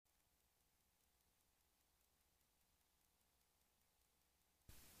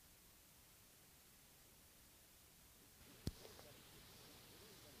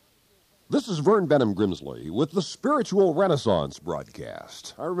This is Vern Benham Grimsley with the Spiritual Renaissance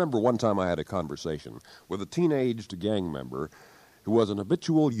broadcast. I remember one time I had a conversation with a teenaged gang member who was an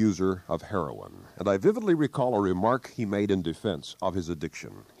habitual user of heroin, and I vividly recall a remark he made in defense of his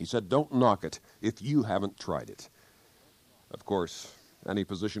addiction. He said, "Don't knock it if you haven't tried it." Of course, any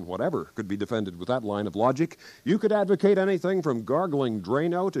position whatever could be defended with that line of logic. You could advocate anything from gargling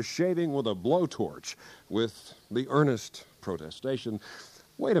Drano to shaving with a blowtorch with the earnest protestation,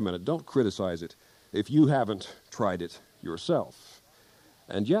 wait a minute, don't criticize it if you haven't tried it yourself.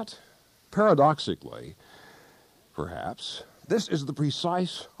 And yet, paradoxically, perhaps, this is the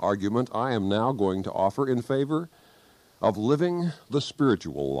precise argument I am now going to offer in favor of living the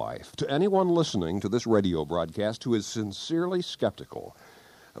spiritual life to anyone listening to this radio broadcast who is sincerely skeptical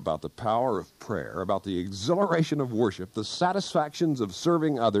about the power of prayer, about the exhilaration of worship, the satisfactions of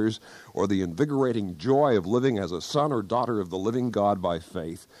serving others, or the invigorating joy of living as a son or daughter of the living God by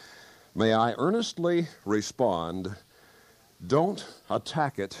faith. May I earnestly respond, don't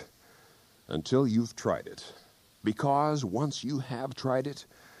attack it until you've tried it. Because once you have tried it,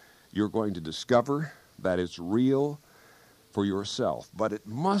 you're going to discover that it's real for yourself. But it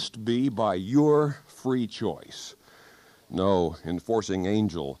must be by your free choice. No enforcing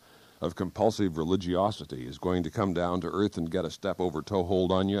angel of compulsive religiosity is going to come down to earth and get a step-over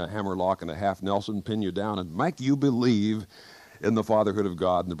toehold on you, a hammerlock and a half Nelson, pin you down, and make you believe in the fatherhood of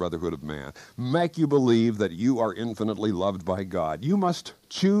God and the brotherhood of man. Make you believe that you are infinitely loved by God. You must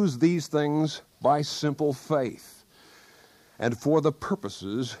choose these things by simple faith, and for the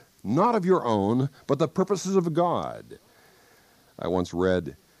purposes, not of your own, but the purposes of God. I once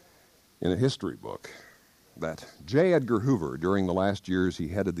read in a history book that J. Edgar Hoover, during the last years he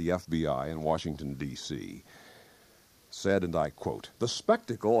headed the FBI in Washington, D.C., said, and I quote, "The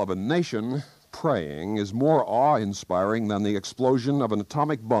spectacle of a nation praying is more awe-inspiring than the explosion of an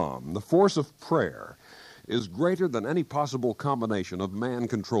atomic bomb. The force of prayer is greater than any possible combination of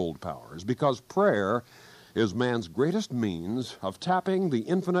man-controlled powers, because prayer is man's greatest means of tapping the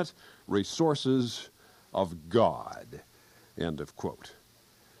infinite resources of God." End of quote.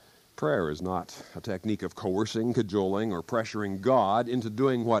 Prayer is not a technique of coercing, cajoling, or pressuring God into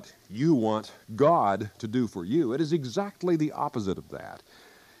doing what you want God to do for you. It is exactly the opposite of that.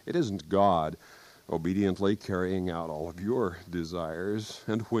 It isn't God obediently carrying out all of your desires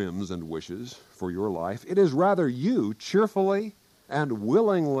and whims and wishes for your life. It is rather you cheerfully and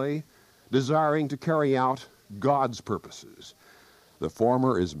willingly desiring to carry out God's purposes. The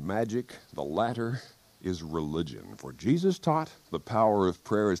former is magic, the latter is religion. For Jesus taught the power of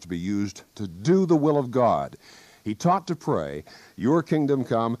prayer is to be used to do the will of God. He taught to pray, "Your kingdom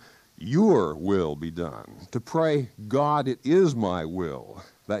come, your will be done." To pray, "God, it is my will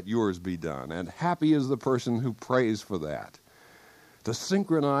that yours be done." And happy is the person who prays for that. To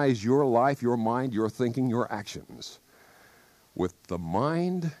synchronize your life, your mind, your thinking, your actions with the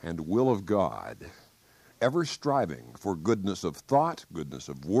mind and will of God, ever striving for goodness of thought, goodness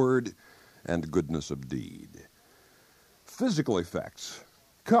of word, and goodness of deed. Physical effects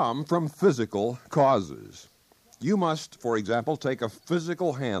come from physical causes. You must, for example, take a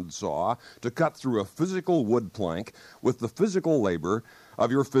physical handsaw to cut through a physical wood plank with the physical labor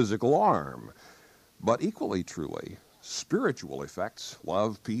of your physical arm. But equally truly, spiritual effects,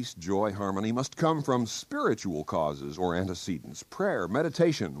 love, peace, joy, harmony, must come from spiritual causes or antecedents: prayer,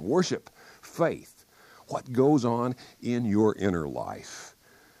 meditation, worship, faith. What goes on in your inner life?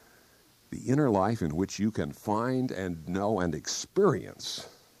 The inner life in which you can find and know and experience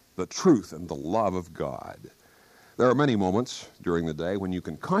the truth and the love of God. There are many moments during the day when you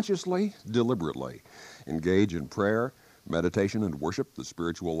can consciously, deliberately engage in prayer, meditation, and worship, the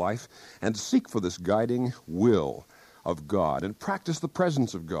spiritual life, and seek for this guiding will of God and practice the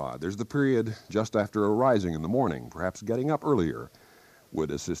presence of God. There's the period just after arising in the morning. Perhaps getting up earlier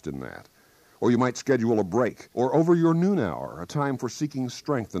would assist in that. Or you might schedule a break, or over your noon hour, a time for seeking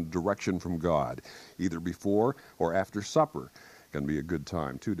strength and direction from God. Either before or after supper can be a good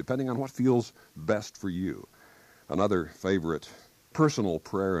time, too, depending on what feels best for you. Another favorite personal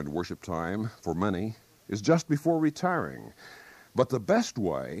prayer and worship time for many is just before retiring. But the best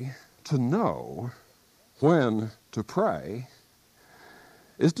way to know when to pray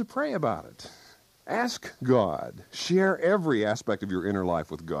is to pray about it. Ask God. Share every aspect of your inner life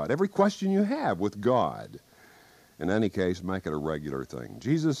with God, every question you have with God. In any case, make it a regular thing.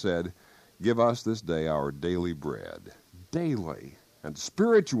 Jesus said, "Give us this day our daily bread." Daily. And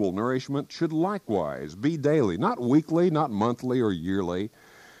spiritual nourishment should likewise be daily, not weekly, not monthly or yearly,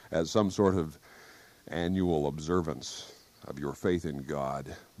 as some sort of annual observance of your faith in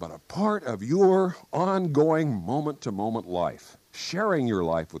God, but a part of your ongoing moment-to-moment life. sharing your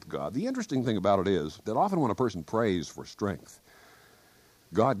life with God. The interesting thing about it is that often when a person prays for strength,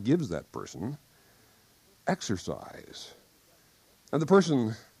 God gives that person exercise. And the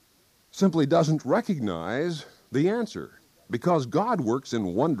person simply doesn't recognize the answer because God works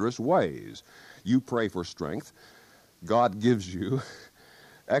in wondrous ways. You pray for strength, God gives you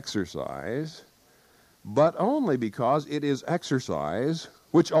exercise, but only because it is exercise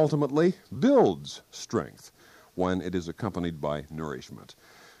which ultimately builds strength when it is accompanied by nourishment.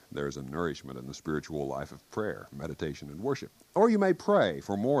 There's a nourishment in the spiritual life of prayer, meditation, and worship. Or you may pray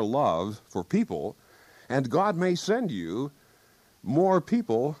for more love for people, and God may send you more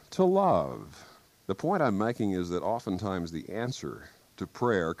people to love. The point I'm making is that oftentimes the answer to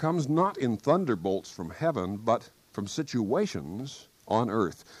prayer comes not in thunderbolts from heaven, but from situations on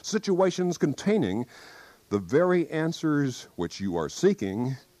earth, situations containing the very answers which you are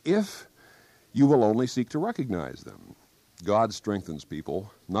seeking if you will only seek to recognize them. God strengthens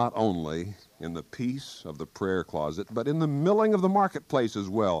people not only in the peace of the prayer closet, but in the milling of the marketplace as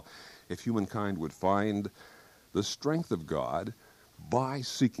well, if humankind would find the strength of God by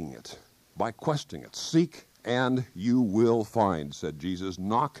seeking it, by questing it. Seek and you will find, said Jesus.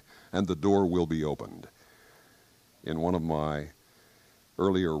 Knock and the door will be opened. In one of my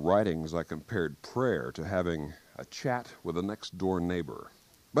earlier writings, I compared prayer to having a chat with a next-door neighbor.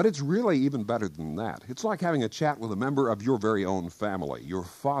 But it's really even better than that. It's like having a chat with a member of your very own family, your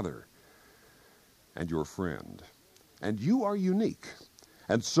father and your friend. And you are unique.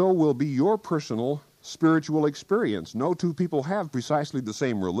 And so will be your personal spiritual experience. No two people have precisely the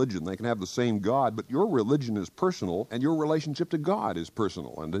same religion. They can have the same God, but your religion is personal, and your relationship to God is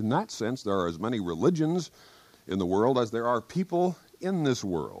personal. And in that sense, there are as many religions in the world as there are people in this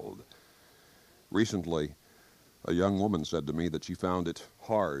world. Recently, a young woman said to me that she found it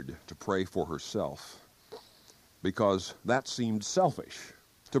hard to pray for herself because that seemed selfish,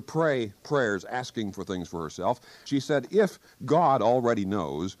 to pray prayers asking for things for herself. She said, if God already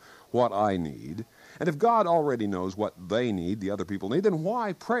knows what I need, and if God already knows what they need, the other people need, then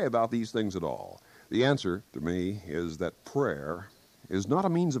why pray about these things at all? The answer to me is that prayer is not a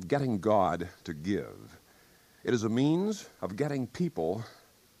means of getting God to give. It is a means of getting people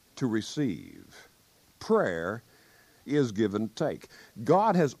to receive. Prayer is give and take.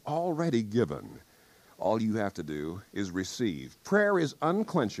 God has already given. All you have to do is receive. Prayer is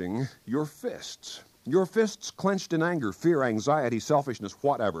unclenching your fists. Your fists clenched in anger, fear, anxiety, selfishness,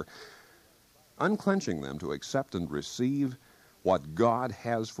 whatever. Unclenching them to accept and receive what God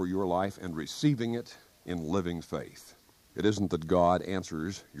has for your life and receiving it in living faith. It isn't that God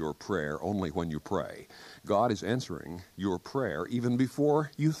answers your prayer only when you pray. God is answering your prayer even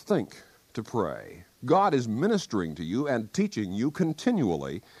before you think to pray. God is ministering to you and teaching you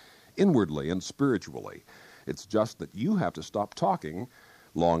continually, inwardly and spiritually. It's just that you have to stop talking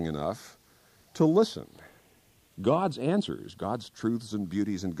long enough to listen. God's answers, God's truths and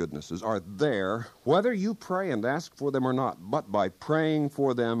beauties and goodnesses are there whether you pray and ask for them or not. But by praying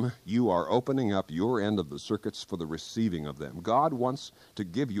for them, you are opening up your end of the circuits for the receiving of them. God wants to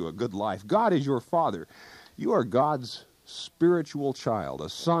give you a good life. God is your Father. You are God's spiritual child, a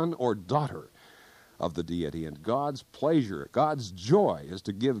son or daughter of the deity. And God's pleasure, God's joy is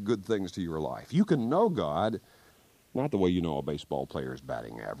to give good things to your life. You can know God not the way you know a baseball player's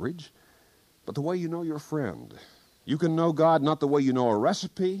batting average, but the way you know your friend. You can know God not the way you know a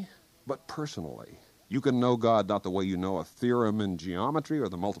recipe, but personally. You can know God not the way you know a theorem in geometry or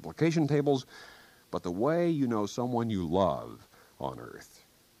the multiplication tables, but the way you know someone you love on earth.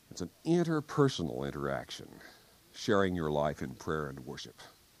 It's an interpersonal interaction, sharing your life in prayer and worship.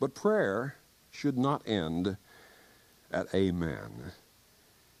 But prayer should not end at amen.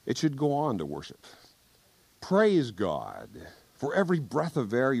 It should go on to worship. Praise God for every breath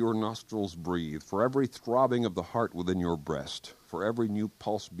of air your nostrils breathe, for every throbbing of the heart within your breast, for every new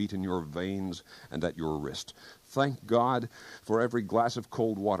pulse beat in your veins and at your wrist. Thank God for every glass of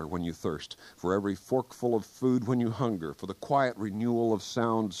cold water when you thirst, for every forkful of food when you hunger, for the quiet renewal of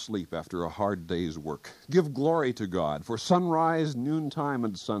sound sleep after a hard day's work. Give glory to God for sunrise, noontime,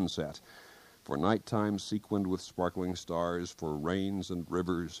 and sunset, for nighttime sequined with sparkling stars, for rains and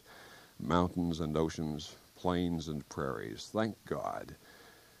rivers, mountains and oceans, plains and prairies. Thank God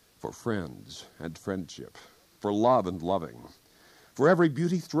for friends and friendship, for love and loving, for every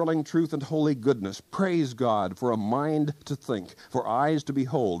beauty, thrilling truth, and holy goodness. Praise God for a mind to think, for eyes to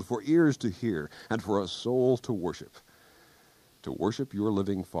behold, for ears to hear, and for a soul to worship your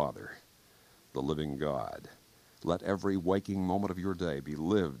living Father, the living God. Let every waking moment of your day be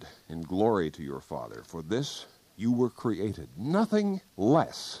lived in glory to your Father. For this you were created. Nothing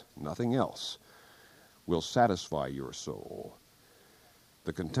less, nothing else will satisfy your soul.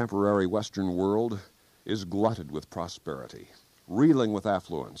 The contemporary Western world is glutted with prosperity, reeling with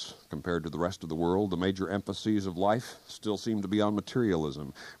affluence. Compared to the rest of the world, the major emphases of life still seem to be on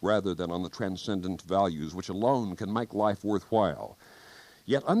materialism rather than on the transcendent values which alone can make life worthwhile.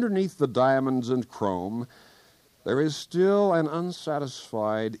 Yet underneath the diamonds and chrome, there is still an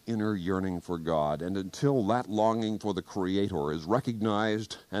unsatisfied inner yearning for God, and until that longing for the Creator is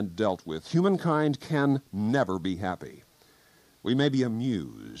recognized and dealt with, humankind can never be happy. We may be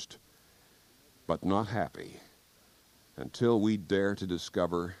amused, but not happy, until we dare to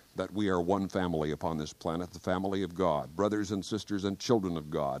discover that we are one family upon this planet, the family of God, brothers and sisters and children of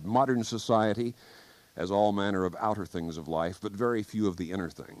God. Modern society has all manner of outer things of life, but very few of the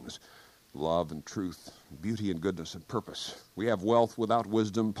inner things. Love and truth, beauty and goodness and purpose. We have wealth without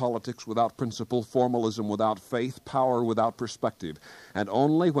wisdom, politics without principle, formalism without faith, power without perspective. And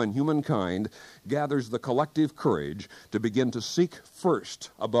only when humankind gathers the collective courage to begin to seek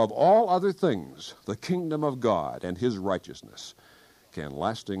first, above all other things, the kingdom of God and His righteousness, can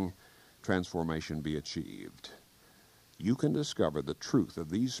lasting transformation be achieved. You can discover the truth of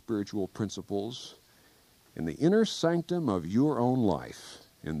these spiritual principles in the inner sanctum of your own life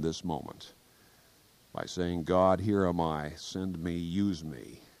in this moment by saying, God, here am I, send me, use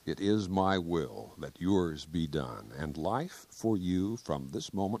me. It is my will that yours be done. And life for you from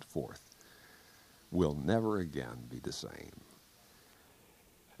this moment forth will never again be the same.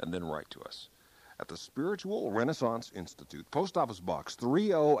 And then write to us at the Spiritual Renaissance Institute, Post Office Box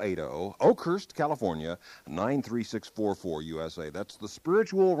 3080, Oakhurst, California, 93644 USA. That's the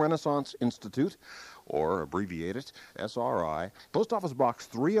Spiritual Renaissance Institute, or abbreviate it, SRI, Post Office Box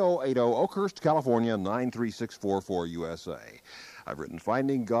 3080, Oakhurst, California, 93644 USA. I've written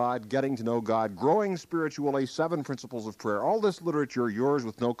Finding God, Getting to Know God, Growing Spiritually, 7 Principles of Prayer. All this literature yours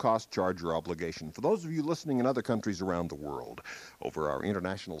with no cost, charge, or obligation. For those of you listening in other countries around the world over our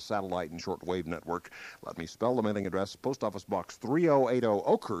international satellite and shortwave network, let me spell the mailing address, Post Office Box 3080,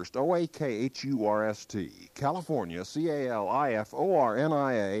 Oakhurst, Oakhurst, California, California,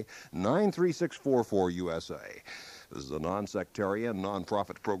 93644 USA. This is a non-sectarian,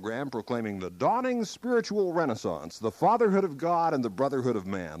 non-profit program proclaiming the dawning spiritual renaissance, the fatherhood of God and the brotherhood of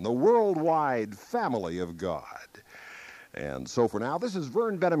man, the worldwide family of God. And so for now, this is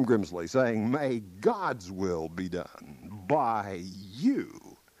Vern Benham Grimsley saying, may God's will be done by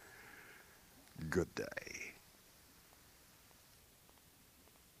you. Good day.